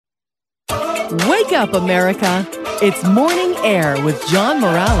Wake up, America. It's Morning Air with John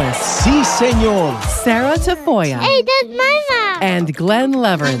Morales. Si, senor. Sarah Tafoya. Hey, that's my mom. And Glenn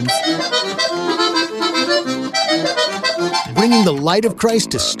Leverins. Bringing the light of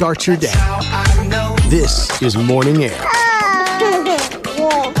Christ to start your day. This is Morning Air.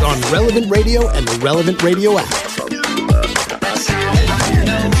 On Relevant Radio and the Relevant Radio app.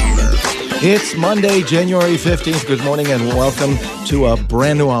 It's Monday, January 15th. Good morning and welcome to a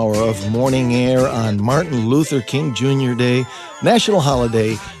brand new hour of Morning Air on Martin Luther King Jr. Day, national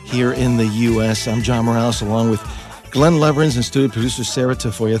holiday here in the U.S. I'm John Morales along with Glenn Leverins and studio producer Sarah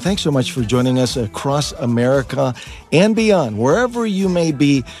Tafoya. Thanks so much for joining us across America and beyond, wherever you may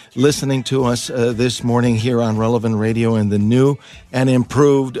be listening to us this morning here on Relevant Radio and the new and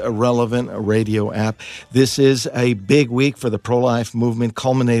improved Relevant Radio app. This is a big week for the pro-life movement,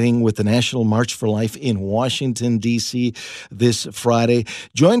 culminating with the National March for Life in Washington, D.C. this Friday.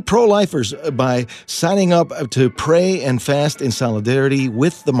 Join pro-lifers by signing up to pray and fast in solidarity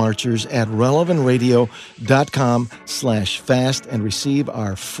with the marchers at relevantradio.com/fast and receive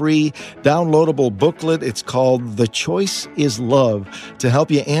our free downloadable booklet. It's called The Choice is Love, to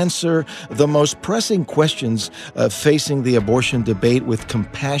help you answer the most pressing questions facing the abortion debate with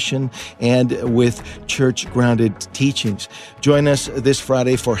compassion and with church-grounded teachings. Join us this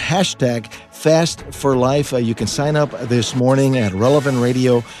Friday for hashtag Fast for Life. You can sign up this morning at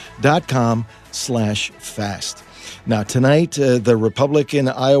relevantradio.com/fast. Now, tonight, the Republican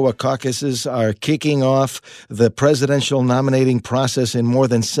Iowa caucuses are kicking off the presidential nominating process in more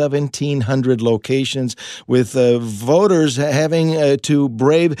than 1,700 locations, with voters having to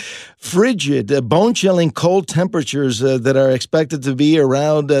brave frigid, bone-chilling cold temperatures that are expected to be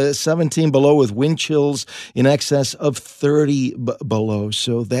around 17 below, with wind chills in excess of 30 below.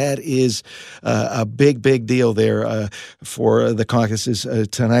 So that is a big, big deal there for the caucuses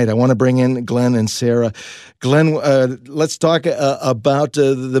tonight. I want to bring in Glen and Sarah. Glenn, let's talk about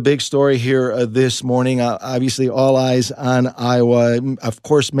the big story here this morning. Obviously, all eyes on Iowa, of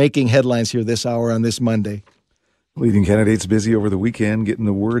course, making headlines here this hour on this Monday. Leading candidates busy over the weekend getting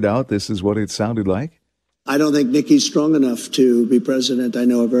the word out. This is what it sounded like. I don't think Nikki's strong enough to be president. I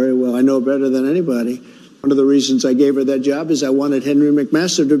know her very well. I know her better than anybody. One of the reasons I gave her that job is I wanted Henry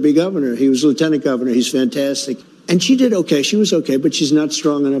McMaster to be governor. He was lieutenant governor. He's fantastic. And she did okay. She was okay, but she's not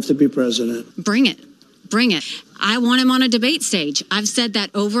strong enough to be president. Bring it. Bring it. I want him on a debate stage. I've said that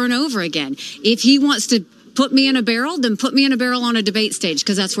over and over again. If he wants to put me in a barrel, then put me in a barrel on a debate stage,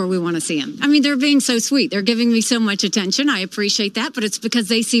 because that's where we want to see him. I mean, they're being so sweet. They're giving me so much attention. I appreciate that, but it's because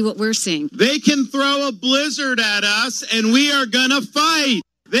they see what we're seeing. They can throw a blizzard at us, and we are going to fight.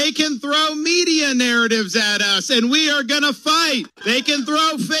 They can throw media narratives at us, and we are going to fight. They can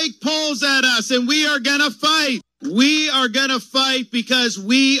throw fake polls at us, and we are going to fight. We are going to fight because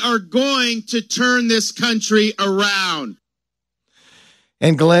we are going to turn this country around.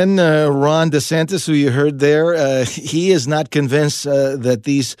 And Glenn, Ron DeSantis, who you heard there, he is not convinced that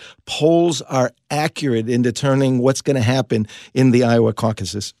these polls are accurate in determining what's going to happen in the Iowa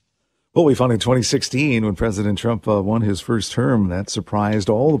caucuses. Well, we found in 2016 when President Trump won his first term, that surprised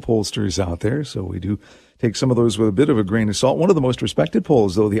all the pollsters out there. So we do take some of those with a bit of a grain of salt. One of the most respected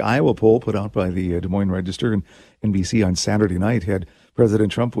polls, though, the Iowa poll put out by the Des Moines Register and NBC on Saturday night, had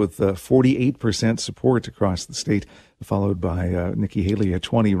President Trump with 48% support across the state, followed by Nikki Haley at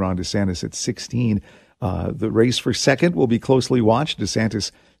 20%, Ron DeSantis at 16%. The race for second will be closely watched. DeSantis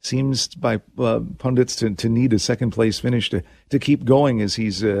seems by pundits to need a second place finish to keep going, as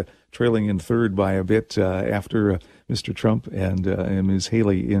he's trailing in third by a bit after Mr. Trump and Ms.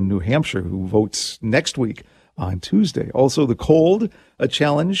 Haley in New Hampshire, who votes next week on Tuesday. Also, the cold, a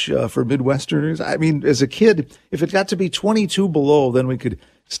challenge for Midwesterners. I mean, as a kid, if it got to be 22 below, then we could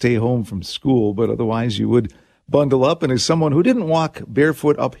stay home from school, but otherwise you would bundle up. And as someone who didn't walk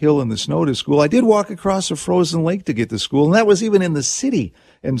barefoot uphill in the snow to school, I did walk across a frozen lake to get to school, and that was even in the city.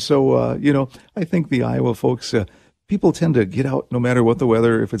 And so, I think the Iowa folks, people tend to get out no matter what the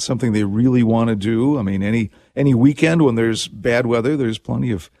weather, if it's something they really want to do. I mean, any weekend when there's bad weather, there's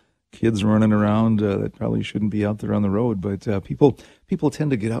plenty of kids running around that probably shouldn't be out there on the road. But people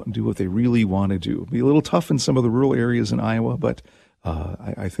tend to get out and do what they really want to do. It'll be a little tough in some of the rural areas in Iowa, but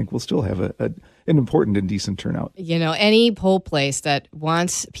I think we'll still have an important and decent turnout. You know, any poll place that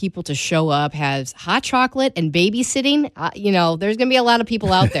wants people to show up has hot chocolate and babysitting. There's going to be a lot of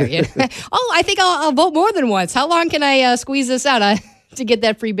people out there. Oh, I think I'll vote more than once. How long can I squeeze this out? to get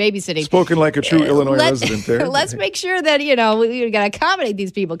that free babysitting. Spoken like a true Illinois resident there. Let's make sure that, we got to accommodate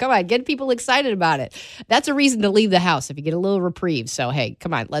these people. Come on, get people excited about it. That's a reason to leave the house if you get a little reprieve. So, hey,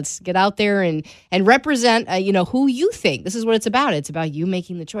 come on, let's get out there and represent, who you think. This is what it's about. It's about you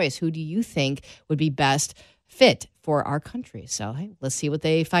making the choice. Who do you think would be best fit for our country? So, hey, let's see what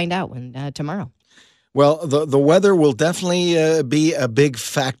they find out tomorrow. Well, the weather will definitely be a big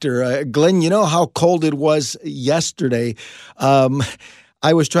factor. Glenn, you know how cold it was yesterday.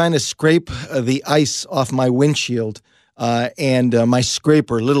 I was trying to scrape the ice off my windshield, and my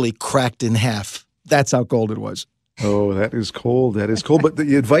scraper literally cracked in half. That's how cold it was. Oh, that is cold. That is cold. But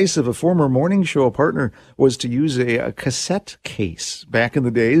the advice of a former morning show partner was to use a cassette case. Back in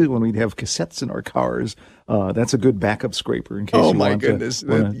the day when we'd have cassettes in our cars, that's a good backup scraper in case you want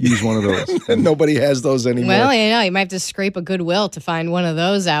to use one of those. Nobody has those anymore. Well, you might have to scrape a Goodwill to find one of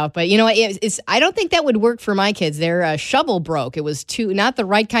those out. But, I don't think that would work for my kids. Their shovel broke. It was not the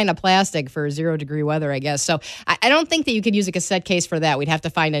right kind of plastic for 0-degree weather, I guess. So I don't think that you could use a cassette case for that. We'd have to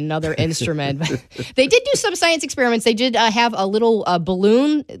find another instrument. They did do some science experiments. They did have a little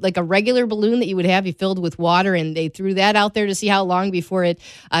balloon, like a regular balloon that you would have filled with water, and they threw that out there to see how long before it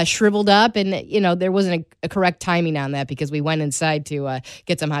shriveled up. And, there wasn't a correct timing on that because we went inside to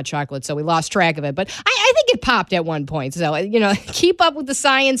get some hot chocolate, so we lost track of it. But I think it popped at one point. So, keep up with the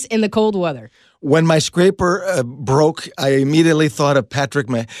science in the cold weather. When my scraper broke, I immediately thought of Patrick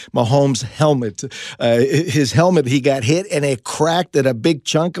Mahomes' helmet. His helmet, he got hit and it cracked at a big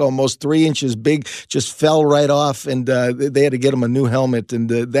chunk, almost 3 inches big, just fell right off, and they had to get him a new helmet. And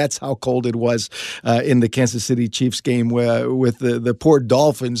that's how cold it was in the Kansas City Chiefs game with the poor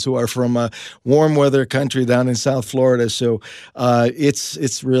Dolphins, who are from a warm weather country down in South Florida. So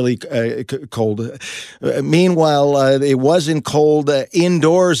it's really cold. Meanwhile, it wasn't cold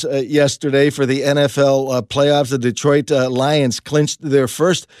indoors yesterday for the NFL playoffs. The Detroit Lions clinched their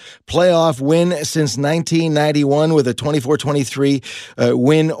first playoff win since 1991 with a 24-23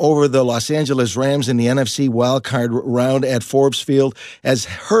 win over the Los Angeles Rams in the NFC wildcard round at Forbes Field, as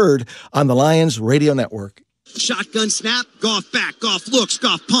heard on the Lions radio network. Shotgun snap, Goff back, Goff looks,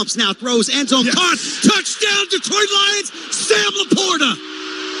 Goff pumps, now throws, end zone, caught, touchdown, Detroit Lions, Sam Laporta.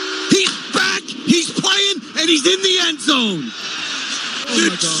 He's back, he's playing, and he's in the end zone.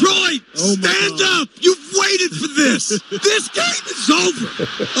 Detroit, stand up. You've waited for this. This game is over.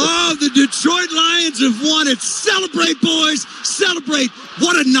 Oh, the Detroit Lions have won it. Celebrate, boys. Celebrate.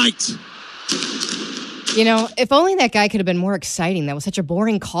 What a night. If only that guy could have been more exciting. That was such a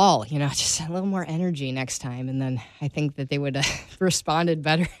boring call. Just a little more energy next time. And then I think that they would have responded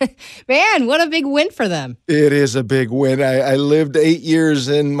better. Man, what a big win for them. It is a big win. I lived 8 years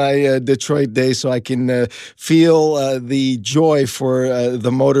in my Detroit days, so I can feel the joy for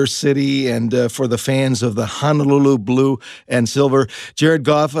the Motor City and for the fans of the Honolulu Blue and Silver. Jared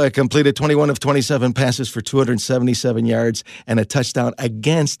Goff completed 21 of 27 passes for 277 yards and a touchdown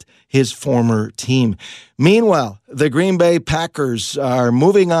against his former team. Meanwhile, the Green Bay Packers are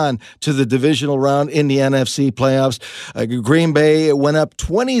moving on to the divisional round in the NFC playoffs. Green Bay went up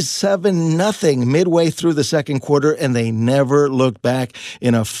 27-0 midway through the second quarter, and they never looked back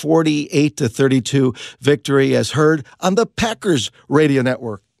in a 48-32 victory, as heard on the Packers radio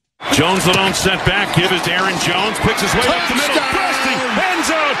network. Jones alone sent back. Give it to Aaron Jones. Picks his way up the middle. Busting. End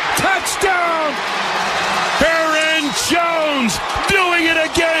zone. Touchdown. Aaron Jones doing it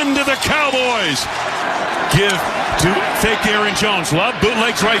again to the Cowboys. Give to fake Aaron Jones. Love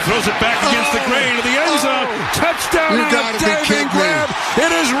bootlegs right, throws it back against the grain of the end zone. Touchdown on a diving grab.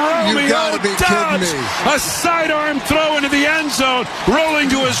 It is Romeo Doubs. A sidearm throw into the end zone. Rolling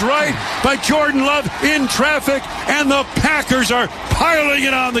to his right by Jordan Love in traffic. And the Packers are piling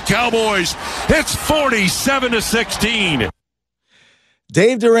it on the Cowboys. It's 47-16.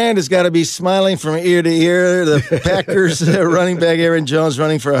 Dave Durant has got to be smiling from ear to ear. The Packers running back Aaron Jones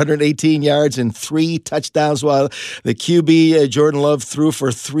running for 118 yards and 3 touchdowns, while the QB Jordan Love threw for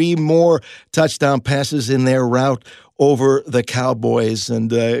 3 more touchdown passes in their rout over the Cowboys. And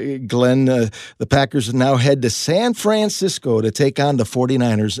Glenn, the Packers now head to San Francisco to take on the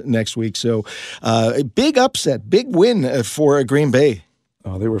 49ers next week. So a big upset, big win for Green Bay.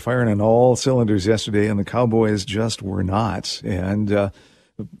 Oh, they were firing on all cylinders yesterday, and the Cowboys just were not. And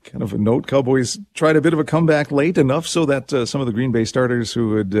kind of a note, Cowboys tried a bit of a comeback late enough so that some of the Green Bay starters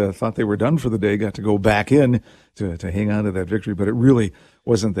who had thought they were done for the day got to go back in to hang on to that victory. But it really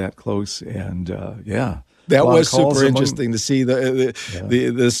wasn't that close. And, that was super interesting to see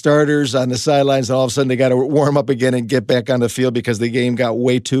the starters on the sidelines, and all of a sudden they got to warm up again and get back on the field because the game got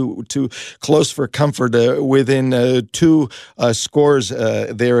way too close for comfort within 2 scores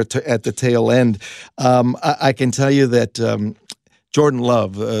there at the tail end. I can tell you that Jordan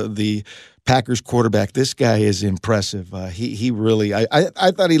Love, the Packers quarterback, this guy is impressive. He really,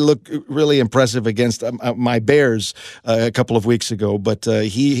 I thought he looked really impressive against my Bears a couple of weeks ago, but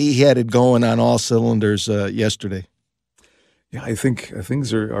he had it going on all cylinders yesterday. Yeah, I think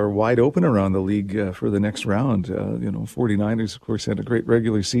things are wide open around the league for the next round. 49ers, of course, had a great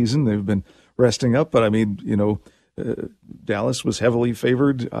regular season. They've been resting up, but I mean, Dallas was heavily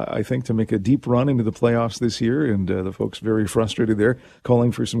favored, I think, to make a deep run into the playoffs this year, and the folks very frustrated there,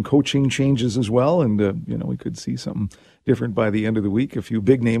 calling for some coaching changes as well, and we could see something different by the end of the week. A few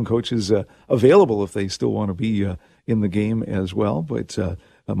big-name coaches available if they still want to be in the game as well, but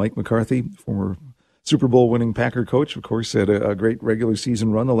Mike McCarthy, former Super Bowl winning Packer coach, of course, had a great regular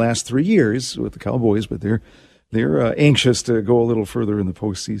season run the last 3 years with the Cowboys, but they're anxious to go a little further in the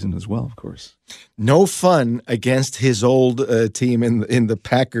postseason as well, of course. No fun against his old team in the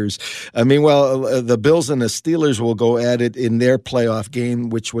Packers. Meanwhile, the Bills and the Steelers will go at it in their playoff game,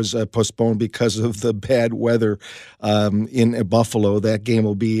 which was postponed because of the bad weather in Buffalo. That game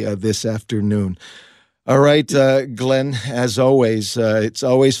will be this afternoon. All right, Glenn, as always, it's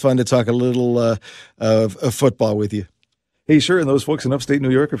always fun to talk a little of football with you. Hey, sure, and those folks in upstate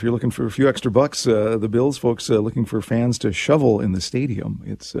New York, if you're looking for a few extra bucks, the Bills folks looking for fans to shovel in the stadium.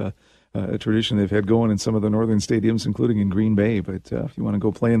 It's a tradition they've had going in some of the northern stadiums, including in Green Bay. But if you want to go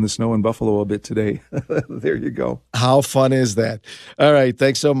play in the snow in Buffalo a bit today, there you go. How fun is that? All right,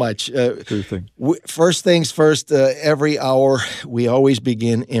 thanks so much. Sure thing. First things first, every hour we always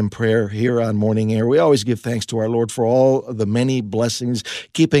begin in prayer here on Morning Air. We always give thanks to our Lord for all the many blessings,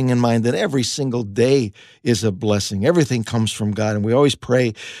 keeping in mind that every single day is a blessing. Everything comes from God, and we always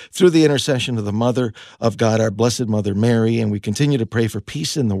pray through the intercession of the Mother of God, our Blessed Mother Mary, and we continue to pray for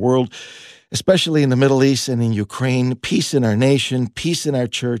peace in the world, especially in the Middle East and in Ukraine, peace in our nation, peace in our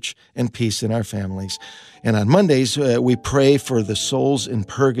church, and peace in our families. And on Mondays, we pray for the souls in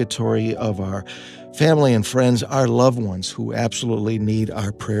purgatory of our family and friends, our loved ones who absolutely need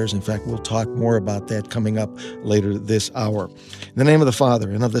our prayers. In fact, we'll talk more about that coming up later this hour. In the name of the Father,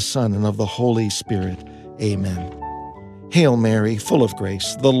 and of the Son, and of the Holy Spirit, amen. Hail Mary, full of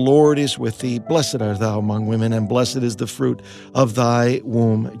grace, the Lord is with thee. Blessed art thou among women, and blessed is the fruit of thy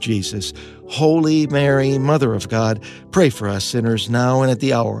womb, Jesus. Holy Mary, Mother of God, pray for us sinners now and at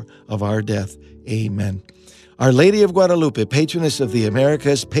the hour of our death. Amen. Our Lady of Guadalupe, patroness of the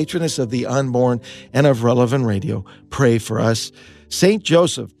Americas, patroness of the unborn, and of Relevant Radio, pray for us. Saint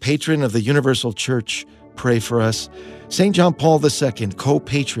Joseph, patron of the Universal Church, pray for us. Saint John Paul II,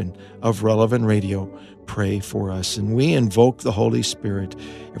 co-patron of Relevant Radio, pray for us. And we invoke the Holy Spirit.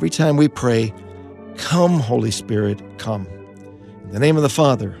 Every time we pray, come, Holy Spirit, come. In the name of the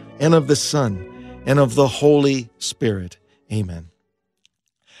Father, and of the Son, and of the Holy Spirit. Amen.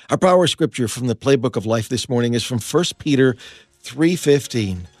 Our power scripture from the Playbook of Life this morning is from 1 Peter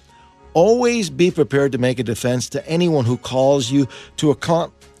 3:15. Always be prepared to make a defense to anyone who calls you to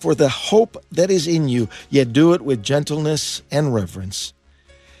account for the hope that is in you, yet do it with gentleness and reverence.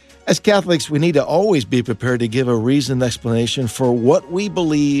 As Catholics, we need to always be prepared to give a reasoned explanation for what we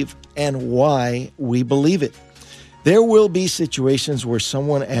believe and why we believe it. There will be situations where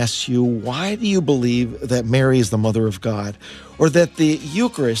someone asks you, why do you believe that Mary is the Mother of God? Or that the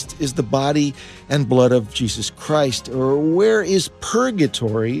Eucharist is the body and blood of Jesus Christ? Or where is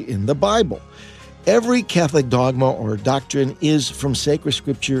purgatory in the Bible? Every Catholic dogma or doctrine is from sacred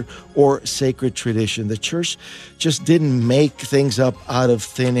scripture or sacred tradition. The church just didn't make things up out of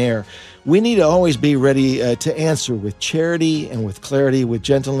thin air. We need to always be ready to answer with charity and with clarity, with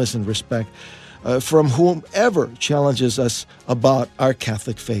gentleness and respect from whomever challenges us about our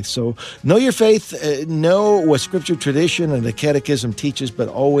Catholic faith. So know your faith, know what scripture, tradition, and the catechism teaches, but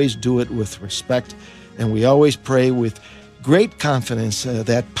always do it with respect. And we always pray with great confidence,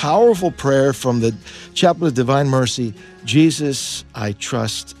 that powerful prayer from the Chaplet of Divine Mercy, Jesus, I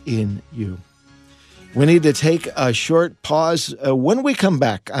trust in you. We need to take a short pause. When we come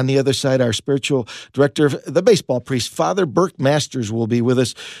back on the other side, our spiritual director, the baseball priest, Father Burke Masters, will be with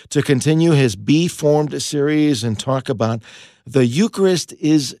us to continue his Be Formed series and talk about the Eucharist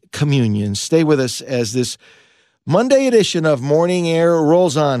is communion. Stay with us as this Monday edition of Morning Air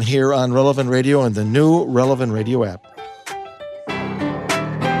rolls on here on Relevant Radio and the new Relevant Radio app.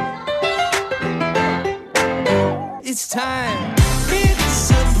 It's time. It's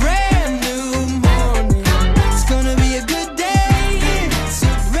a brand new morning. It's gonna be a good day. It's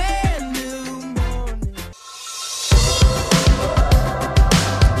a brand new morning.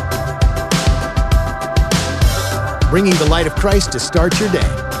 Bringing the light of Christ to start your day.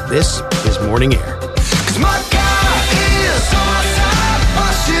 This is Morning Air. 'Cause my God is awesome.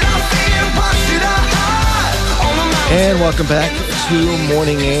 Wash it up and wash it up high. And welcome back to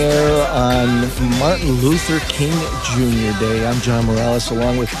Morning Air on Martin Luther King Jr. Day. I'm John Morales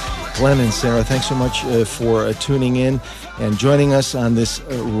along with Glen and Sarah. Thanks so much for tuning in and joining us on this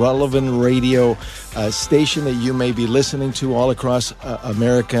relevant radio station that you may be listening to all across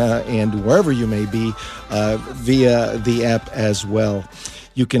America and wherever you may be via the app as well.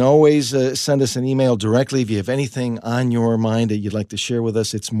 You can always send us an email directly if you have anything on your mind that you'd like to share with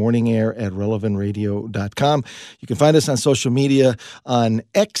us. It's morningair@relevantradio.com. You can find us on social media on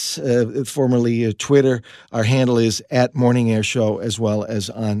X, formerly Twitter. Our handle is @MorningAirShow, as well as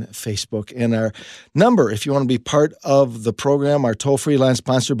on Facebook. And our number, if you want to be part of the program, our toll-free line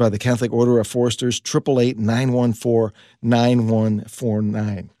sponsored by the Catholic Order of Foresters,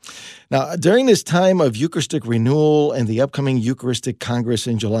 888-914-9149. Now, during this time of Eucharistic renewal and the upcoming Eucharistic Congress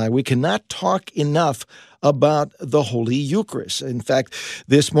in July, we cannot talk enough about the Holy Eucharist. In fact,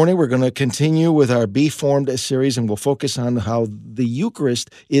 this morning we're going to continue with our Be Formed series, and we'll focus on how the Eucharist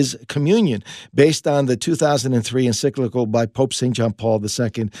is communion, based on the 2003 encyclical by Pope St. John Paul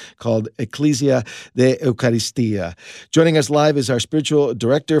II called Ecclesia de Eucharistia. Joining us live is our spiritual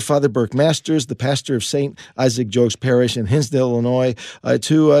director, Father Burke Masters, the pastor of St. Isaac Jogues Parish in Hinsdale, Illinois,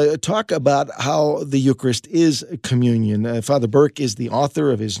 to talk about how the Eucharist is communion. Father Burke is the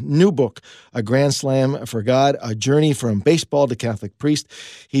author of his new book, A Grand Slam for God, A Journey from Baseball to Catholic Priest.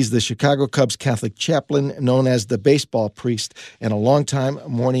 He's the Chicago Cubs Catholic chaplain, known as the Baseball Priest, and a longtime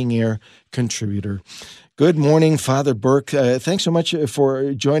Morning Air contributor. Good morning, Father Burke. Thanks so much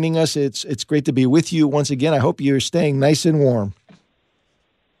for joining us. It's great to be with you once again. I hope you're staying nice and warm.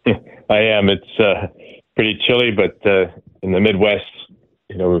 I am. It's pretty chilly, but in the Midwest,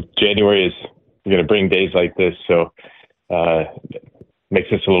 January is going to bring days like this, so makes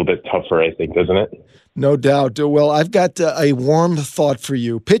this a little bit tougher, I think, doesn't it? No doubt. Well, I've got a warm thought for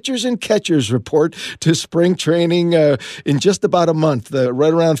you. Pitchers and catchers report to spring training in just about a month,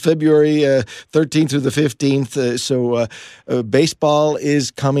 right around February 13th through the 15th. So baseball is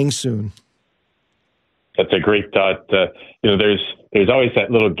coming soon. That's a great thought. There's always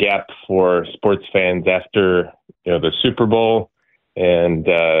that little gap for sports fans after the Super Bowl and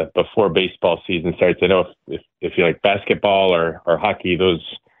before baseball season starts. I know if you like basketball or hockey, those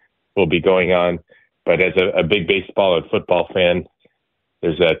will be going on. But as a big baseball and football fan,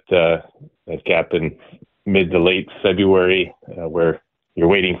 there's that gap in mid to late February where you're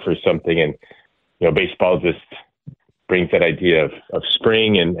waiting for something, and baseball just brings that idea of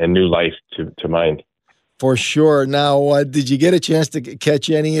spring and new life to mind. For sure. Now, did you get a chance to catch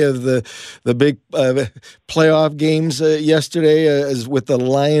any of the big playoff games yesterday, as with the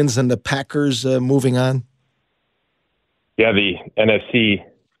Lions and the Packers moving on? Yeah, the NFC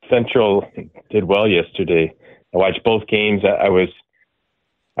Central did well yesterday. I watched both games. I was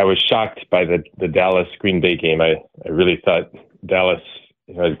shocked by the Dallas Green Bay game. I really thought Dallas,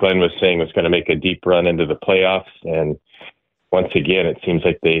 as Glenn was saying, was going to make a deep run into the playoffs, and once again, it seems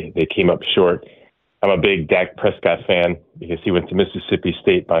like they came up short. I'm a big Dak Prescott fan because he went to Mississippi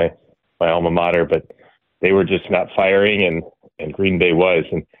State, my alma mater, but they were just not firing, and Green Bay was.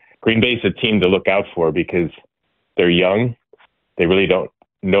 And Green Bay's a team to look out for because they're young. They really don't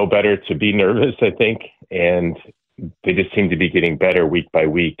know better to be nervous, I think, and they just seem to be getting better week by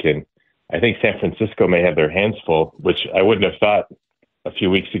week. And I think San Francisco may have their hands full, which I wouldn't have thought a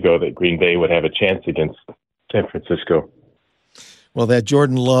few weeks ago that Green Bay would have a chance against San Francisco. Well, that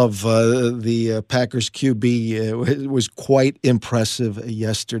Jordan Love, the Packers QB, was quite impressive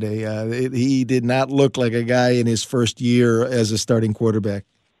yesterday. He did not look like a guy in his first year as a starting quarterback.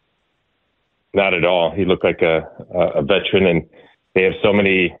 Not at all. He looked like a veteran, and they have so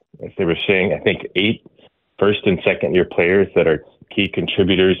many, as they were saying, I think 8 first and second year players that are key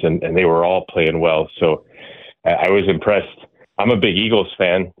contributors, and they were all playing well. So I was impressed. I'm a big Eagles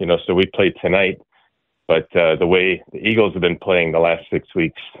fan, so we played tonight. But the way the Eagles have been playing the last 6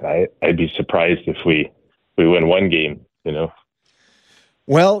 weeks, I'd be surprised if we win one game,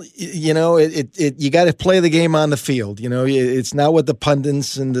 Well, you got to play the game on the field. It's not what the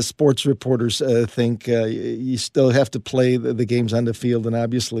pundits and the sports reporters think. You still have to play the games on the field, and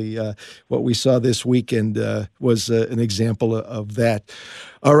obviously, what we saw this weekend was an example of that.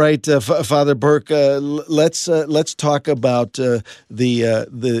 All right, Father Burke, let's talk about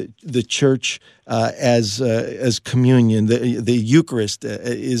the church as communion. The Eucharist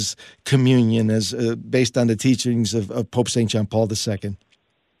is communion, as based on the teachings of Pope St. John Paul II.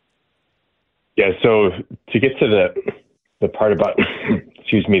 Yeah, so to get to the part about,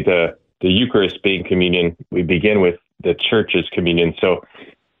 the Eucharist being communion, we begin with the church's communion. So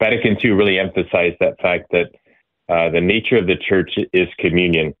Vatican II really emphasized that fact that the nature of the church is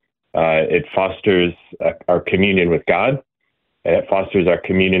communion. It fosters our communion with God, and it fosters our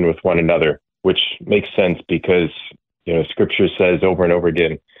communion with one another, which makes sense because, Scripture says over and over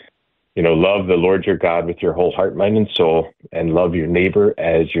again, love the Lord your God with your whole heart, mind, and soul, and love your neighbor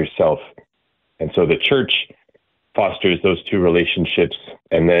as yourself. And so the church fosters those two relationships,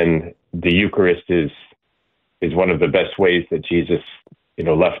 and then the Eucharist is one of the best ways that Jesus,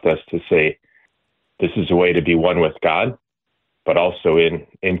 left us to say, this is a way to be one with God, but also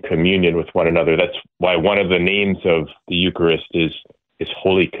in communion with one another. That's why one of the names of the Eucharist is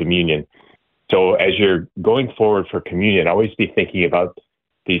Holy Communion. So as you're going forward for communion, always be thinking about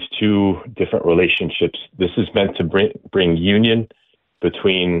these two different relationships. This is meant to bring union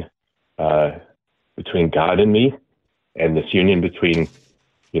between God and me, and this union between,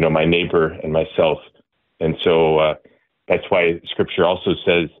 my neighbor and myself. And so that's why Scripture also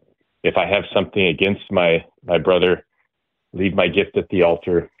says, if I have something against my brother, leave my gift at the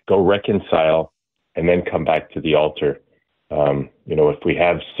altar, go reconcile, and then come back to the altar. If we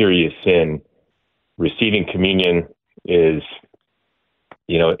have serious sin, receiving communion is,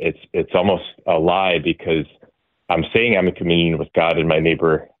 it's almost a lie, because I'm saying I'm in communion with God and my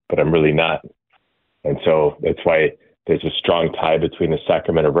neighbor, but I'm really not. And so that's why there's a strong tie between the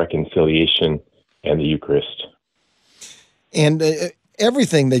sacrament of reconciliation and the Eucharist. And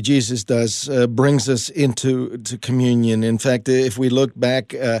everything that Jesus does brings us into communion. In fact, if we look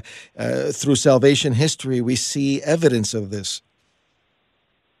back through salvation history, we see evidence of this.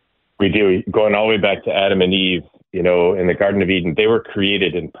 We do. Going all the way back to Adam and Eve, in the Garden of Eden, they were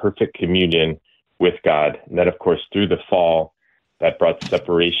created in perfect communion with God. And that, of course, through the fall, that brought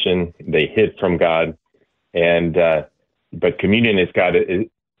separation. They hid from God. And but communion with God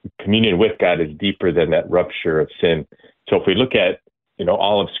is deeper than that rupture of sin. So if we look at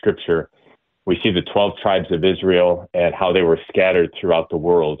all of Scripture, we see the 12 tribes of Israel and how they were scattered throughout the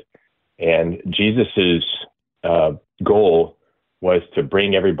world. And Jesus's goal was to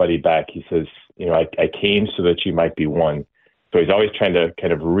bring everybody back. He says, I came so that you might be one. So he's always trying to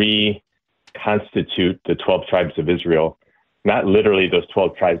kind of reconstitute the 12 tribes of Israel, not literally those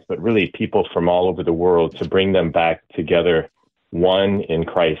 12 tribes, but really people from all over the world, to bring them back together, one in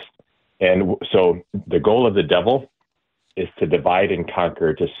Christ. And so the goal of the devil is to divide and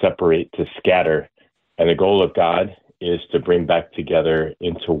conquer, to separate, to scatter. And the goal of God is to bring back together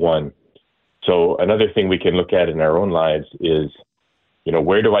into one. So another thing we can look at in our own lives is,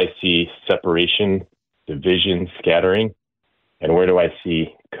 where do I see separation, division, scattering? And where do I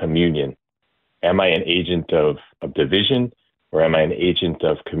see communion? Am I an agent of division, or am I an agent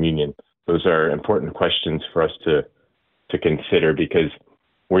of communion? Those are important questions for us to consider, because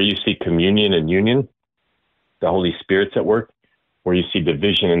where you see communion and union, the Holy Spirit's at work. Where you see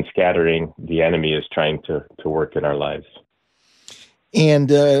division and scattering, the enemy is trying to work in our lives. And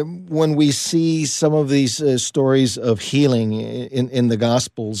when we see some of these stories of healing in the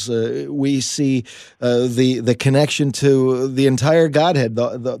Gospels, we see the connection to the entire Godhead,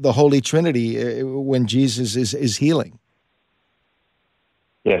 the Holy Trinity, when Jesus is healing.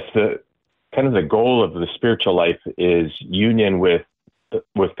 Yes, the goal of the spiritual life is union with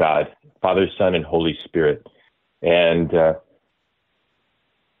God, Father, Son, and Holy Spirit. And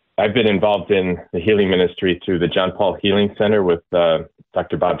I've been involved in the healing ministry through the John Paul Healing Center with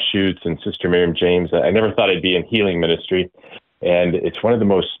Dr. Bob Schutz and Sister Miriam James. I never thought I'd be in healing ministry, and it's one of the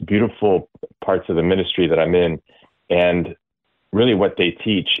most beautiful parts of the ministry that I'm in. And really what they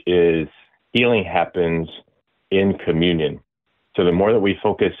teach is healing happens in communion. So the more that we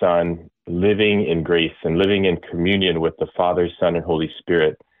focus on living in grace and living in communion with the Father, Son, and Holy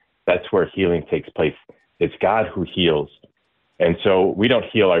Spirit, that's where healing takes place. It's God who heals. And so we don't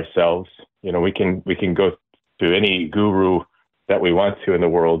heal ourselves. We can go to any guru that we want to in the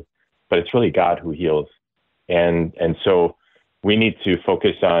world, but it's really God who heals. And so we need to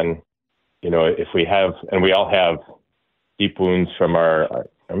focus on, if we have, and we all have deep wounds from or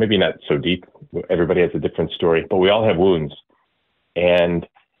maybe not so deep, everybody has a different story, but we all have wounds. And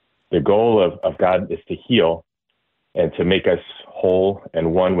the goal of God is to heal and to make us whole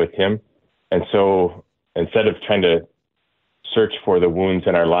and one with Him. And so instead of trying to search for the wounds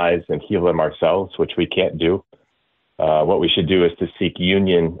in our lives and heal them ourselves, which we can't do, what we should do is to seek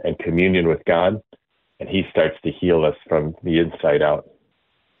union and communion with God, and He starts to heal us from the inside out.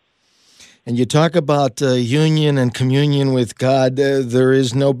 And you talk about union and communion with God. There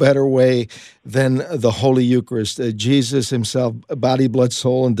is no better way than the Holy Eucharist. Jesus Himself, body, blood,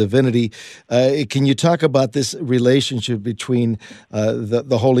 soul, and divinity. Can you talk about this relationship between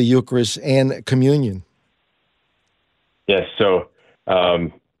the Holy Eucharist and communion? Yes. So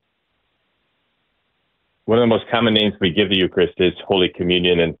one of the most common names we give the Eucharist is Holy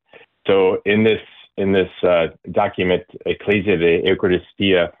Communion. And so in this in this document, Ecclesia de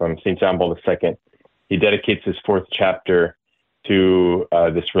Eucharistia from St. John Paul II, he dedicates his fourth chapter to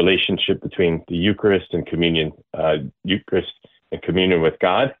this relationship between the Eucharist and communion, Eucharist and communion with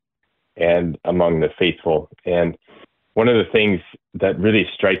God and among the faithful. And one of the things that really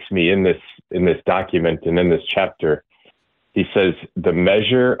strikes me in this document and in this chapter, he says, the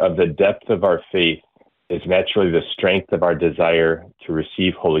measure of the depth of our faith is naturally the strength of our desire to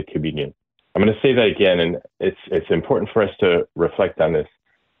receive Holy Communion. I'm going to say that again, and it's important for us to reflect on this.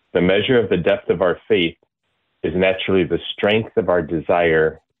 The measure of the depth of our faith is naturally the strength of our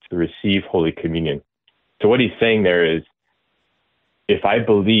desire to receive Holy Communion. So what he's saying there is, if I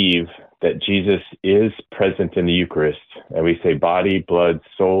believe that Jesus is present in the Eucharist, and we say body, blood,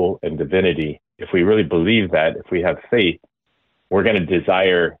 soul, and divinity, if we really believe that, if we have faith, we're going to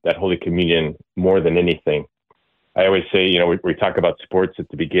desire that Holy Communion more than anything. I always say, we talk about sports at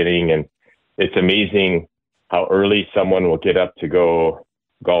the beginning, and it's amazing how early someone will get up to go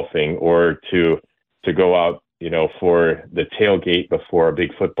golfing or to go out, for the tailgate before a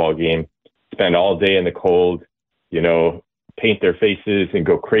big football game, spend all day in the cold, paint their faces and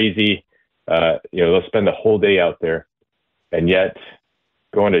go crazy. They'll spend the whole day out there. And yet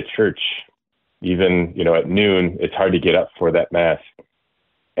going to church, even, at noon, it's hard to get up for that Mass.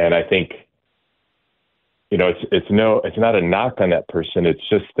 And I think, it's not a knock on that person. It's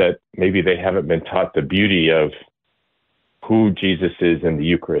just that maybe they haven't been taught the beauty of who Jesus is in the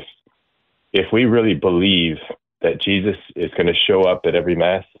Eucharist. If we really believe that Jesus is going to show up at every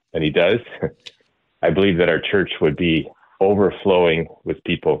Mass, and he does, I believe that our church would be overflowing with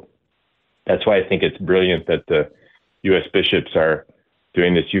people. That's why I think it's brilliant that the U.S. bishops are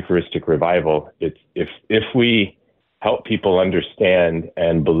doing this Eucharistic revival. It's if we help people understand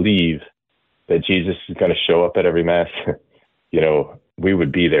and believe that Jesus is going to show up at every Mass, we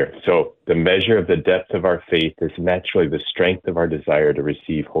would be there. So the measure of the depth of our faith is naturally the strength of our desire to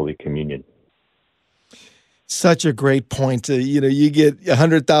receive Holy Communion. Such a great point. You get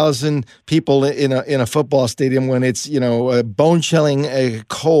 100,000 people in a football stadium when it's, bone-chilling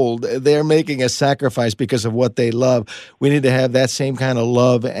cold. They're making a sacrifice because of what they love. We need to have that same kind of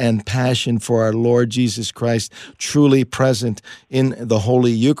love and passion for our Lord Jesus Christ truly present in the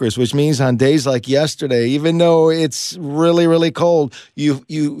Holy Eucharist, which means on days like yesterday, even though it's really, really cold,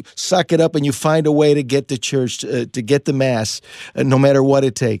 you suck it up and you find a way to get to church, to get the Mass, no matter what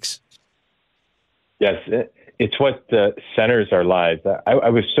it takes. Yes, it's what centers our lives. I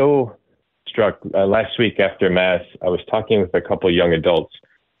was so struck last week after Mass. I was talking with a couple of young adults,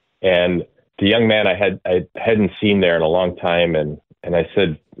 and the young man I hadn't seen there in a long time, and I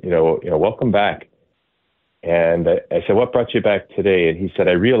said, welcome back. And I said, what brought you back today? And he said,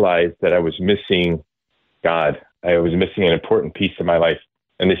 I realized that I was missing God. I was missing an important piece of my life.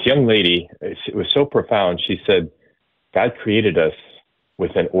 And this young lady, it was so profound. She said, God created us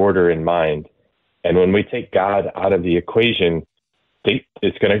with an order in mind. And when we take God out of the equation,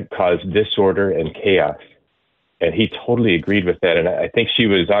 it's going to cause disorder and chaos. And he totally agreed with that. And I think she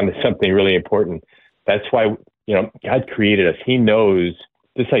was on to something really important. That's why, God created us. He knows,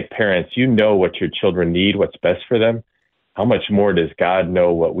 just like parents, you know what your children need, what's best for them. How much more does God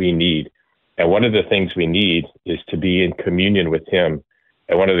know what we need? And one of the things we need is to be in communion with him.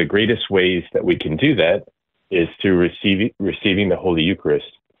 And one of the greatest ways that we can do that is through receiving the Holy Eucharist,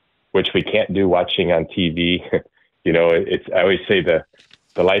 which we can't do watching on TV. I always say the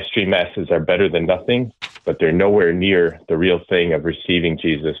live stream Masses are better than nothing, but they're nowhere near the real thing of receiving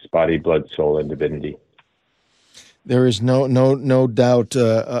Jesus' body, blood, soul, and divinity. There is no doubt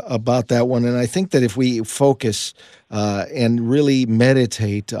about that one. And I think that if we focus and really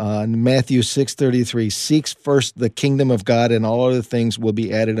meditate on Matthew 6:33, seeks first the kingdom of God and all other things will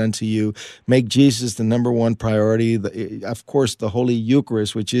be added unto you. Make Jesus the number one priority. Of course, the Holy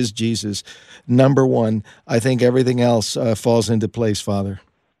Eucharist, which is Jesus, number one. I think everything else falls into place, Father.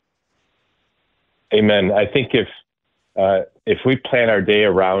 Amen. I think if we plan our day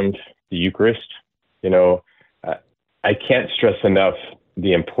around the Eucharist, I can't stress enough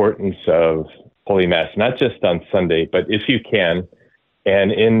the importance of Holy Mass, not just on Sunday, but if you can.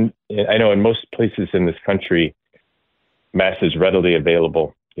 And I know in most places in this country, Mass is readily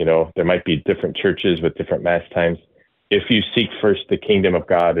available. There might be different churches with different Mass times. If you seek first the kingdom of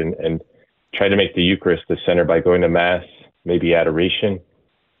God and try to make the Eucharist the center by going to Mass, maybe adoration,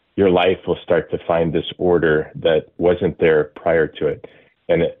 your life will start to find this order that wasn't there prior to it.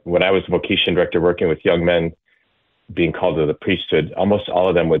 And when I was vocation director working with young men being called to the priesthood, almost all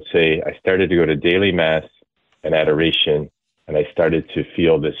of them would say, I started to go to daily Mass and adoration, and I started to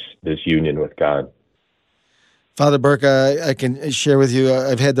feel this union with God. Father Burke, I can share with you,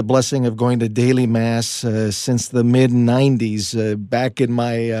 I've had the blessing of going to daily Mass since the mid-'90s, back in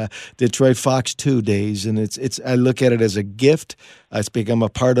my Detroit Fox 2 days, and it's I look at it as a gift. It's become a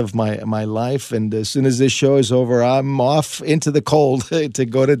part of my life, and as soon as this show is over, I'm off into the cold to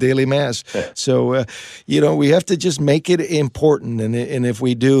go to daily Mass. So, we have to just make it important, and if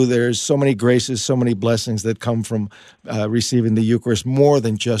we do, there's so many graces, so many blessings that come from receiving the Eucharist more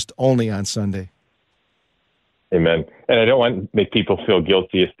than just only on Sunday. Amen. And I don't want to make people feel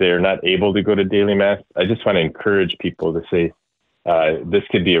guilty if they're not able to go to daily Mass. I just want to encourage people to say, this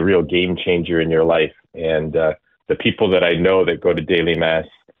could be a real game changer in your life. And the people that I know that go to daily Mass,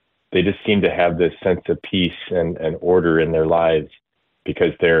 they just seem to have this sense of peace and order in their lives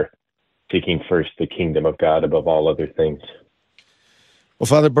because they're seeking first the kingdom of God above all other things. Well,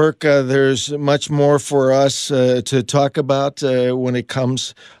 Father Burke, there's much more for us to talk about when it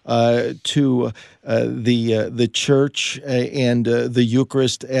comes to the church and the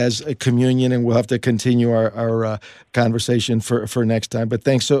Eucharist as a communion, and we'll have to continue our conversation for next time. But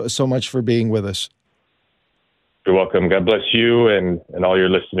thanks so much for being with us. You're welcome. God bless you and all your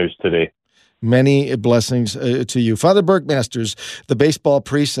listeners today. Many blessings to you. Father Burke Masters, the baseball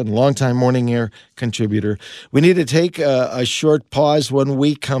priest and longtime Morning Air contributor. We need to take a short pause. When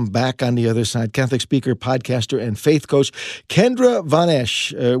we come back on the other side, Catholic speaker, podcaster, and faith coach Kendra Von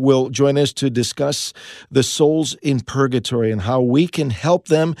Esh will join us to discuss the souls in purgatory and how we can help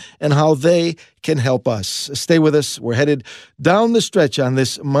them and how they can help us. Stay with us. We're headed down the stretch on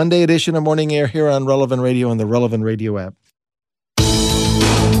this Monday edition of Morning Air here on Relevant Radio and the Relevant Radio app.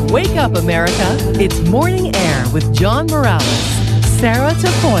 Wake up, America. It's Morning Air with John Morales, Sarah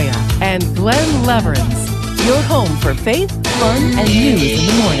Tafoya, and Glenn Leverins. Your home for faith, fun, and news in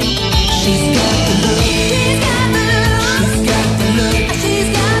the morning. She's got the look. She's got the look.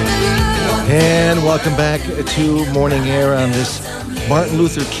 She's got the look. And welcome back to Morning Air on this Martin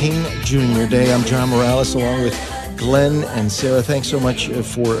Luther King Jr. Day. I'm John Morales along with Glen and Sarah. Thanks so much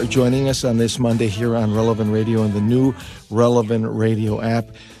for joining us on this Monday here on Relevant Radio and the new Relevant Radio app.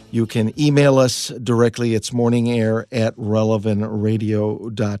 You can email us directly. It's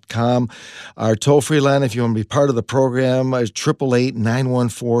morningair@relevantradio.com. Our toll-free line, if you want to be part of the program, is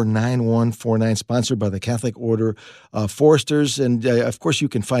 888-914-9149, sponsored by the Catholic Order of Foresters. And, of course, you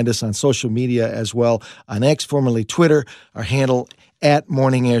can find us on social media as well, on X, formerly Twitter, our handle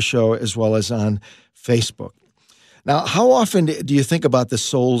 @Morning Air Show, as well as on Facebook. Now, how often do you think about the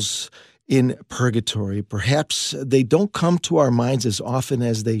souls in purgatory? Perhaps they don't come to our minds as often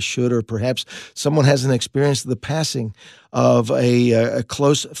as they should, or perhaps someone hasn't experienced the passing of a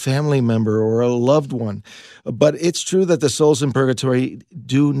close family member or a loved one. But it's true that the souls in purgatory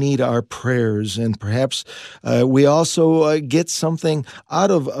do need our prayers, and perhaps we also get something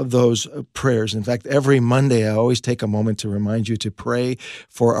out of those prayers. In fact, every Monday I always take a moment to remind you to pray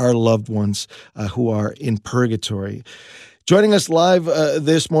for our loved ones who are in purgatory. Joining us live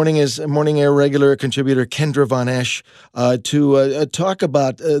this morning is Morning Air regular contributor Kendra Von Esh to talk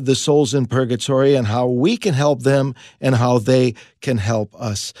about the souls in purgatory and how we can help them and how they can help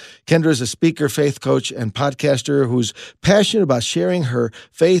us. Kendra is a speaker, faith coach, and podcaster who's passionate about sharing her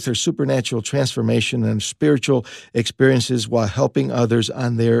faith, her supernatural transformation, and spiritual experiences while helping others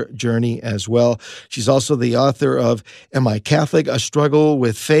on their journey as well. She's also the author of Am I Catholic? A Struggle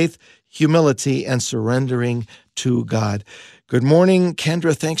with Faith, Humility, and Surrendering to God. Good morning,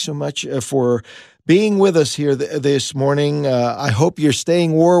 Kendra. Thanks so much for being with us here this morning. I hope you're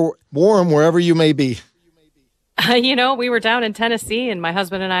staying warm wherever you may be. We were down in Tennessee, and my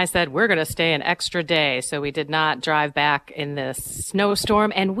husband and I said, we're going to stay an extra day. So we did not drive back in this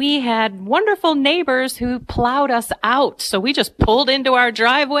snowstorm. And we had wonderful neighbors who plowed us out. So we just pulled into our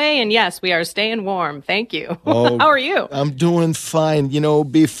driveway. And yes, we are staying warm. Thank you. Oh, how are you? I'm doing fine.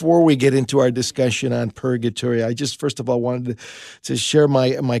 Before we get into our discussion on purgatory, I just first of all wanted to share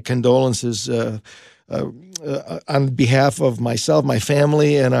my condolences on behalf of myself, my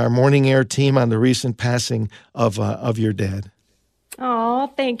family, and our Morning Air team on the recent passing of your dad.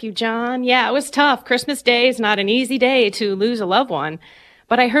 Oh, thank you, John. Yeah, it was tough. Christmas Day is not an easy day to lose a loved one.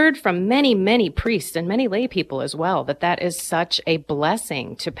 But I heard from many, many priests and many lay people as well that is such a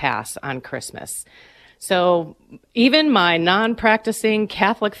blessing to pass on Christmas. So even my non-practicing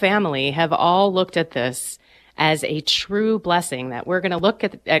Catholic family have all looked at this as a true blessing, that we're going to look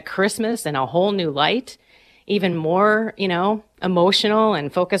at Christmas in a whole new light, even more, emotional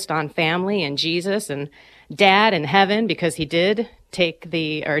and focused on family and Jesus and Dad in heaven, because he did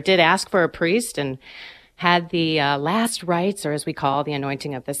ask for a priest and had the last rites, or as we call the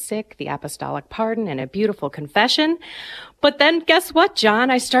anointing of the sick, the apostolic pardon, and a beautiful confession. But then guess what, John?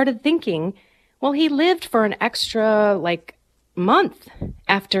 I started thinking, Well, he lived for an extra, month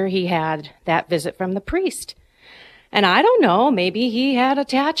after he had that visit from the priest. And I don't know, maybe he had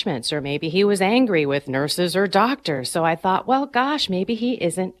attachments, or maybe he was angry with nurses or doctors. So I thought, well, gosh, maybe he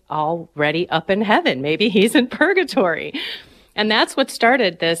isn't already up in heaven. Maybe he's in purgatory. And that's what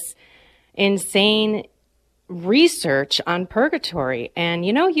started this insane research on purgatory. And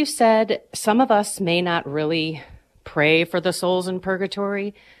you said some of us may not really pray for the souls in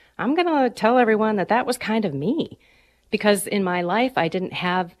purgatory. I'm going to tell everyone that was kind of me, because in my life, I didn't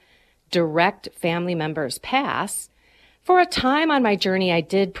have direct family members pass. For a time on my journey, I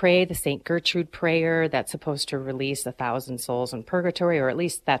did pray the St. Gertrude prayer that's supposed to release 1,000 souls in purgatory, or at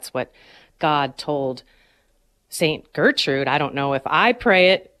least that's what God told St. Gertrude. I don't know if I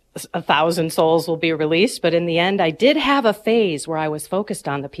pray it, 1,000 souls will be released, but in the end, I did have a phase where I was focused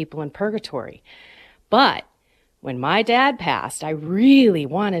on the people in purgatory. But when my dad passed, I really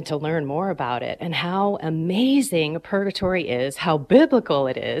wanted to learn more about it and how amazing purgatory is, how biblical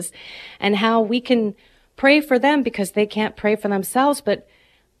it is, and how we can pray for them because they can't pray for themselves. But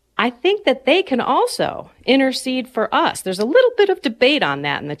I think that they can also intercede for us. There's a little bit of debate on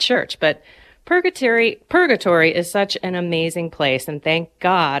that in the church, but Purgatory is such an amazing place, and thank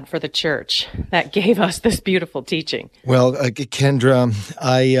God for the church that gave us this beautiful teaching. Well, Kendra,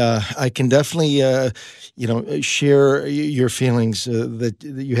 I can definitely share your feelings that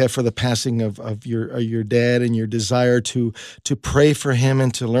you have for the passing of your dad, and your desire to pray for him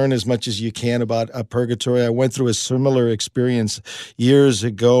and to learn as much as you can about purgatory. I went through a similar experience years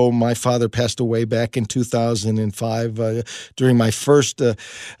ago. My father passed away back in 2005 during my first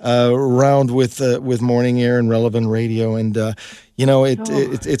round with Morning Air and Relevant Radio, and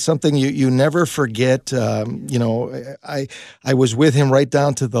it's something you never forget. I was with him right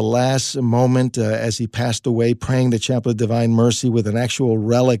down to the last moment as he passed away, praying the Chaplet of Divine Mercy with an actual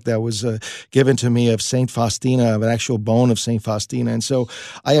relic that was given to me of Saint Faustina, of an actual bone of Saint Faustina. And so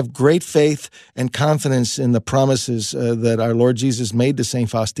I have great faith and confidence in the promises that our Lord Jesus made to Saint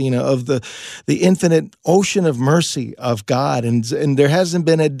Faustina of the infinite ocean of mercy of God. And there hasn't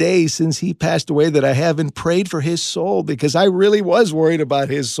been a day since he passed away that I haven't prayed for his soul, because I really was worried about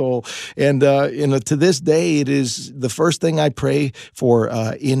his soul. And, to this day, it is the first thing I pray for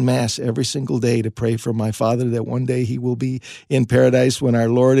in Mass every single day, to pray for my father, that one day he will be in paradise when our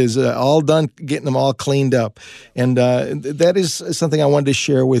Lord is all done getting them all cleaned up. And that is something I wanted to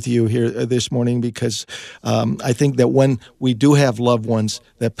share with you here this morning, because I think that when we do have loved ones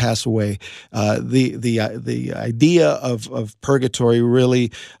that pass away, the idea of purgatory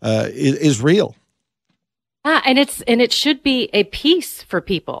really is real. And it should be a peace for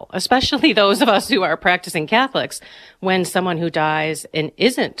people, especially those of us who are practicing Catholics, when someone who dies and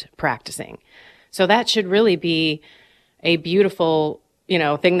isn't practicing. So that should really be a beautiful,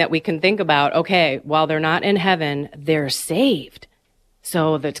 thing that we can think about. Okay, while they're not in heaven, they're saved.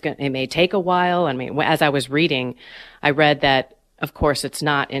 So it may take a while. I mean, as I was reading, I read that, of course, it's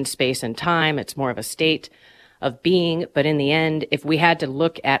not in space and time. It's more of a state of being. But in the end, if we had to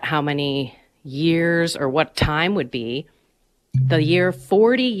look at how many years or what time would be, the year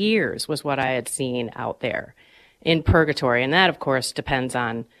 40 years was what I had seen out there in purgatory. And that, of course, depends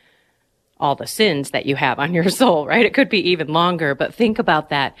on all the sins that you have on your soul, right? It could be even longer, but think about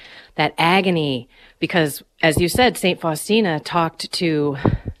that agony, because as you said, St. Faustina talked to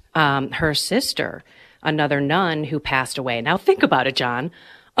her sister, another nun who passed away. Now think about it, John.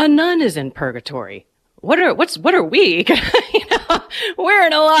 A nun is in purgatory. What are we? We're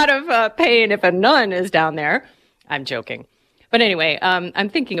in a lot of pain if a nun is down there. I'm joking. But anyway, I'm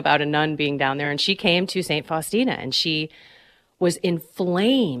thinking about a nun being down there, and she came to St. Faustina, and she was in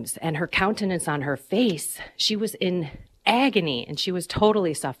flames, and her countenance on her face, she was in agony, and she was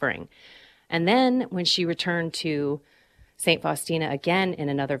totally suffering. And then when she returned to St. Faustina again in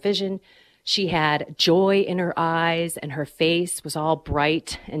another vision, she had joy in her eyes, and her face was all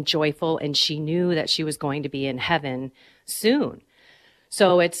bright and joyful, and she knew that she was going to be in heaven soon.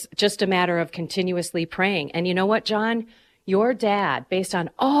 So it's just a matter of continuously praying. And you know what, John? Your dad, based on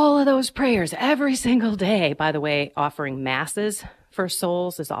all of those prayers every single day, by the way, offering masses for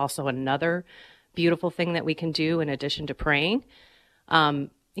souls is also another beautiful thing that we can do in addition to praying.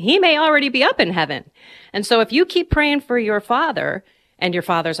 He may already be up in heaven. And so if you keep praying for your father, and your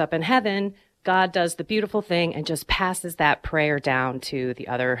father's up in heaven, God does the beautiful thing and just passes that prayer down to the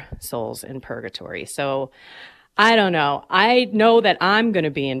other souls in purgatory. So I don't know. I know that I'm going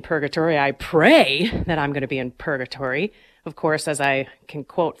to be in purgatory. I pray that I'm going to be in purgatory. Of course, as I can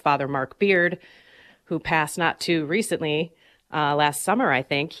quote Father Mark Beard, who passed not too recently, last summer, I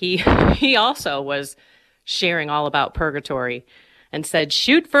think, he also was sharing all about purgatory and said,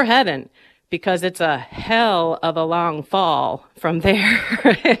 shoot for heaven. because it's a hell of a long fall from there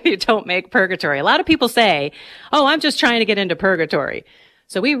if you don't make purgatory. A lot of people say, oh, I'm just trying to get into purgatory.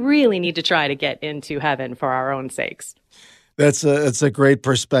 So we really need to try to get into heaven for our own sakes. That's a great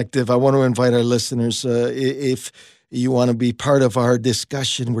perspective. I want to invite our listeners, if you want to be part of our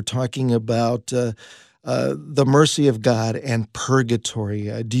discussion, we're talking about the mercy of God and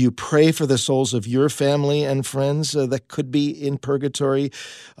purgatory. Do you pray for the souls of your family and friends that could be in purgatory?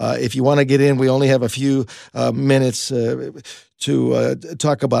 If you want to get in, we only have a few minutes to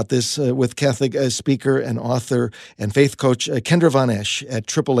talk about this with Catholic speaker and author and faith coach Kendra Von Esh at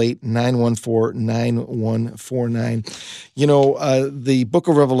 888-914-9149. You know, the book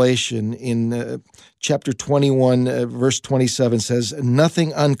of Revelation in chapter 21, verse 27 says,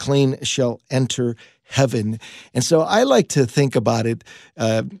 "Nothing unclean shall enter heaven." And so I like to think about it,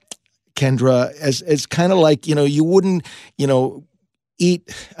 Kendra, as kind of like, you wouldn't,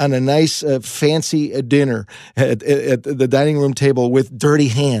 eat on a nice fancy dinner at the dining room table with dirty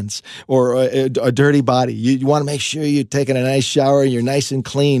hands or a dirty body. You want to make sure you're taking a nice shower and you're nice and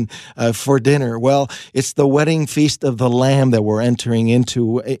clean for dinner. Well, it's the wedding feast of the Lamb that we're entering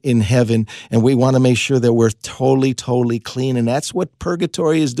into in heaven, and we want to make sure that we're totally, totally clean. And that's what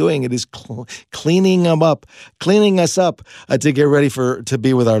purgatory is doing. It is cleaning us up to get ready to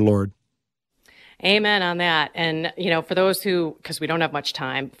be with our Lord. Amen on that. And, for those who, because we don't have much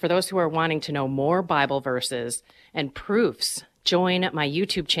time, for those who are wanting to know more Bible verses and proofs, join my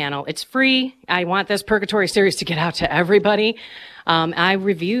YouTube channel. It's free. I want this purgatory series to get out to everybody. I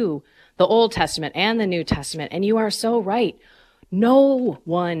review the Old Testament and the New Testament, and you are so right. No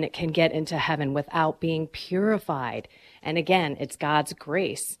one can get into heaven without being purified. And again, it's God's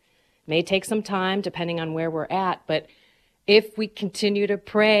grace. It may take some time depending on where we're at, but if we continue to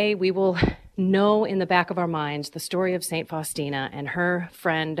pray, we will know in the back of our minds the story of St. Faustina and her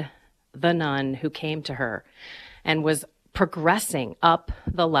friend, the nun, who came to her and was progressing up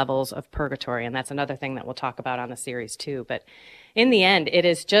the levels of purgatory. And that's another thing that we'll talk about on the series too. But in the end, it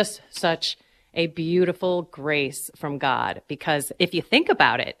is just such a beautiful grace from God, because if you think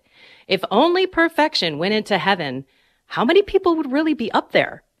about it, if only perfection went into heaven, how many people would really be up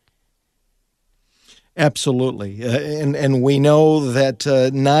there? Absolutely. And we know that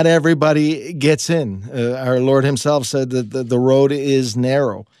not everybody gets in. Our Lord himself said that the road is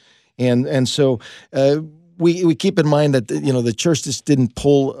narrow. And so we keep in mind that, the church just didn't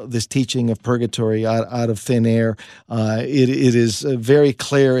pull this teaching of purgatory out of thin air. It is very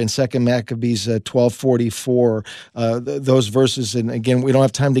clear in 2 Maccabees 12:44, those verses. And again, we don't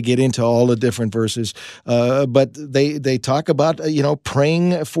have time to get into all the different verses, but they talk about,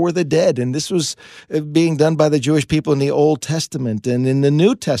 praying for the dead. And this was being done by the Jewish people in the Old Testament. And in the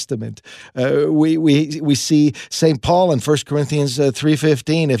New Testament, we see St. Paul in 1 Corinthians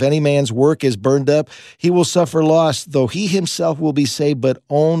 3:15, "If any man's work is burned up, he will suffer loss, though he himself will be saved, but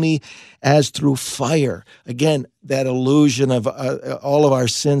only as through fire." Again, that illusion of all of our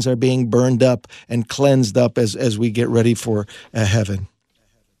sins are being burned up and cleansed up as we get ready for heaven.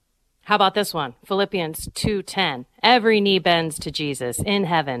 How about this one? Philippians 2:10. "Every knee bends to Jesus in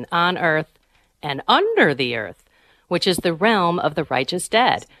heaven, on earth, and under the earth, which is the realm of the righteous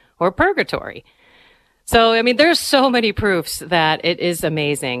dead," or purgatory. So, there's so many proofs that it is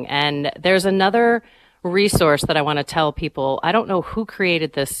amazing. And there's another resource that I want to tell people. I don't know who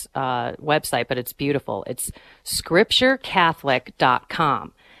created this website, but it's beautiful. It's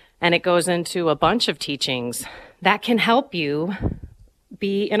scripturecatholic.com. And it goes into a bunch of teachings that can help you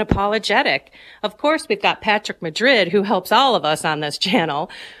be an apologetic. Of course, we've got Patrick Madrid, who helps all of us on this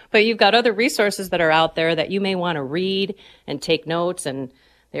channel, but you've got other resources that are out there that you may want to read and take notes. And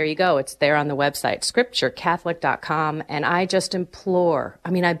there you go. It's there on the website, scripturecatholic.com. And I just implore,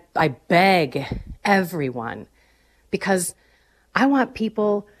 I beg everyone, because I want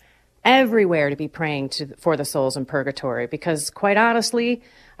people everywhere to be praying for the souls in purgatory, because quite honestly,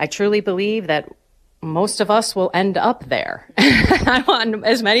 I truly believe that most of us will end up there. I want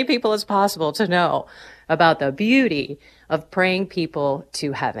as many people as possible to know about the beauty of praying people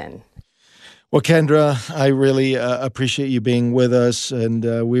to heaven. Well, Kendra, I really appreciate you being with us, and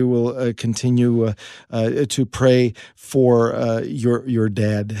we will continue to pray for your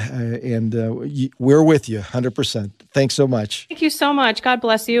dad, and we're with you 100%. Thanks so much. Thank you so much. God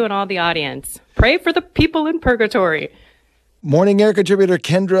bless you and all the audience. Pray for the people in purgatory. Morning Air contributor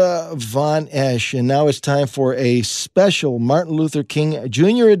Kendra Von Esh, and now it's time for a special Martin Luther King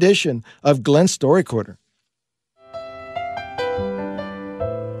Jr. edition of Glenn's Story Corner.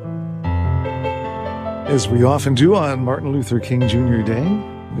 As we often do on Martin Luther King Jr. Day,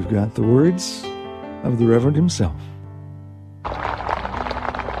 we've got the words of the Reverend himself.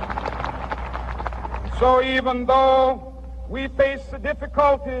 So even though we face the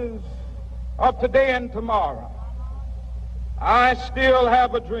difficulties of today and tomorrow, I still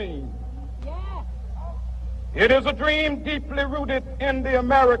have a dream. It is a dream deeply rooted in the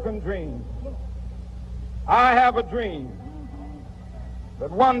American dream. I have a dream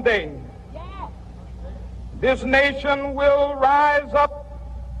that one day this nation will rise up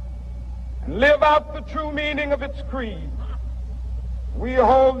and live out the true meaning of its creed. We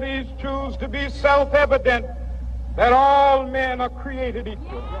hold these truths to be self-evident, that all men are created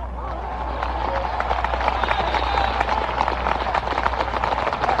equal.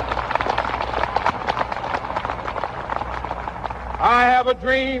 I have a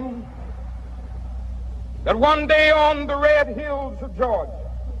dream that one day on the red hills of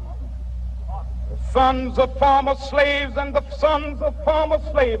Georgia, the sons of former slaves and the sons of former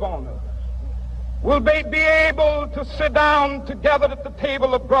slave owners will be able to sit down together at the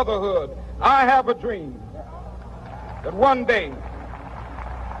table of brotherhood. I have a dream that one day,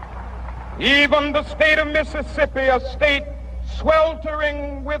 even the state of Mississippi, a state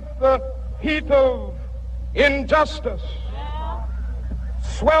sweltering with the heat of injustice,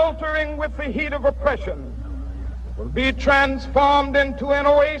 sweltering with the heat of oppression, will be transformed into an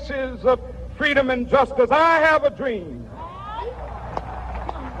oasis of freedom and justice. I have a dream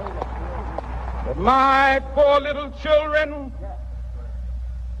that my 4 little children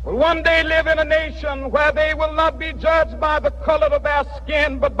will one day live in a nation where they will not be judged by the color of their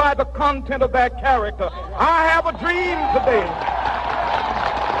skin, but by the content of their character. I have a dream today.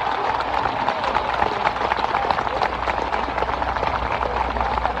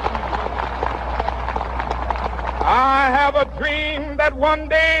 I have a dream that one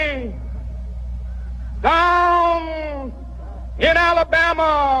day down in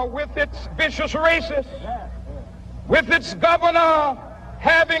Alabama, with its vicious racists, with its governor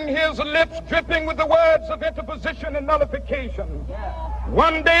having his lips dripping with the words of interposition and nullification,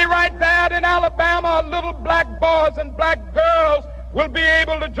 one day right there in Alabama, little black boys and black girls will be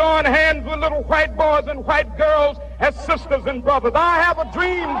able to join hands with little white boys and white girls as sisters and brothers. I have a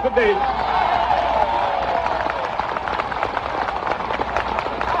dream today.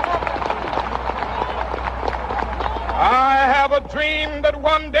 I have a dream that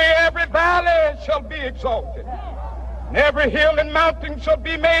one day every valley shall be exalted, and every hill and mountain shall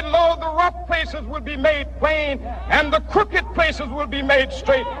be made low, the rough places will be made plain, and the crooked places will be made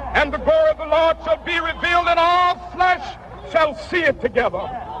straight, and the glory of the Lord shall be revealed, and all flesh shall see it together.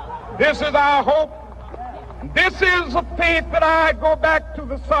 This is our hope. This is a faith that I go back to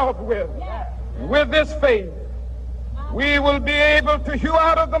the South with. With this faith, we will be able to hew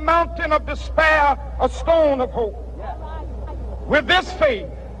out of the mountain of despair a stone of hope. With this faith,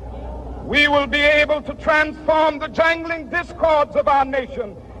 we will be able to transform the jangling discords of our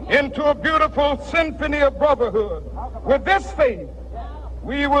nation into a beautiful symphony of brotherhood. With this faith,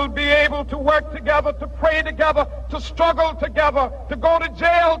 we will be able to work together, to pray together, to struggle together, to go to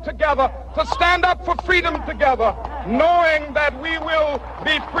jail together, to stand up for freedom together, knowing that we will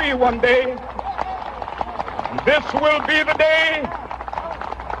be free one day. This will be the day.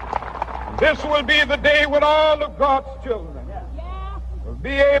 This will be the day when all of God's children will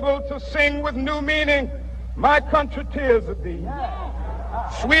be able to sing with new meaning, my country, tears of thee.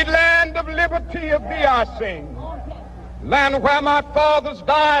 Sweet land of liberty, of thee I sing. Land where my fathers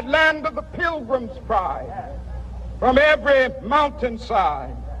died, land of the pilgrim's pride. From every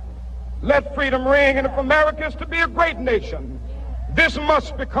mountainside, let freedom ring. And if America is to be a great nation, this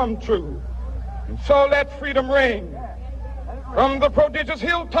must become true. And so let freedom ring. From the prodigious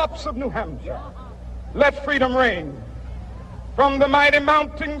hilltops of New Hampshire, let freedom ring. From the mighty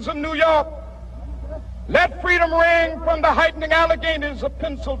mountains of New York, let freedom ring. From the heightening Alleghenies of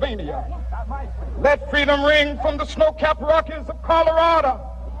Pennsylvania, let freedom ring. From the snow-capped Rockies of Colorado,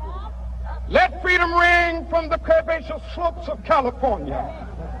 let freedom ring. From the curvaceous slopes of California.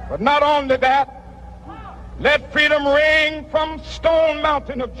 But not only that, let freedom ring from Stone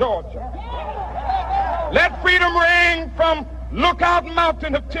Mountain of Georgia. Let freedom ring from Lookout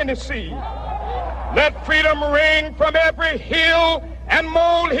Mountain of Tennessee. Let freedom ring from every hill and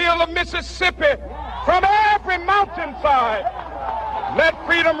molehill of Mississippi, from every mountainside. Let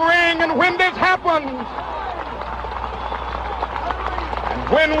freedom ring. And when this happens, and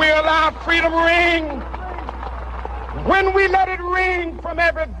when we allow freedom ring, when we let it ring from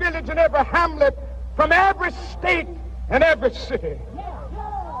every village and every hamlet, from every state and every city,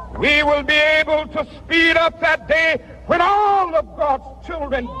 we will be able to speed up that day when all of God's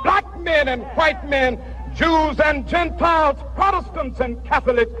children, black men and white men, Jews and Gentiles, Protestants and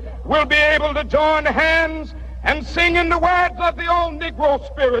Catholics, will be able to join hands and sing in the words of the old Negro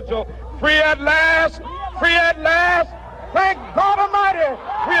spiritual, free at last, free at last. Thank God Almighty,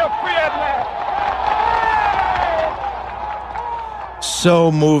 we are free at last.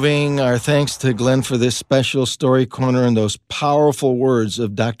 So moving. Our thanks to Glenn for this special story corner and those powerful words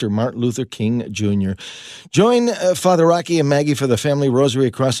of Dr. Martin Luther King Jr. Join Father Rocky and Maggie for the Family Rosary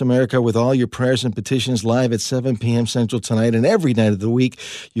across America with all your prayers and petitions live at 7 p.m. Central tonight and every night of the week.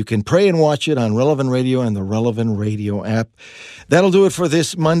 You can pray and watch it on Relevant Radio and the Relevant Radio app. That'll do it for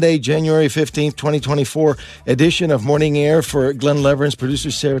this Monday, January 15th, 2024 edition of Morning Air. For Glenn Leverins, producer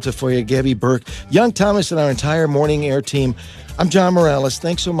Sarah Tafoya, Gabby Burke, Young Thomas, and our entire Morning Air team, I'm John Morales.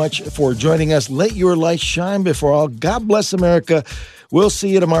 Thanks so much for joining us. Let your light shine before all. God bless America. We'll see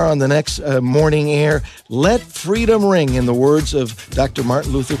you tomorrow on the next Morning Air. Let freedom ring, in the words of Dr.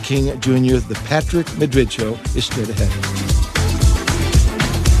 Martin Luther King Jr. The Patrick Madrid Show is straight ahead.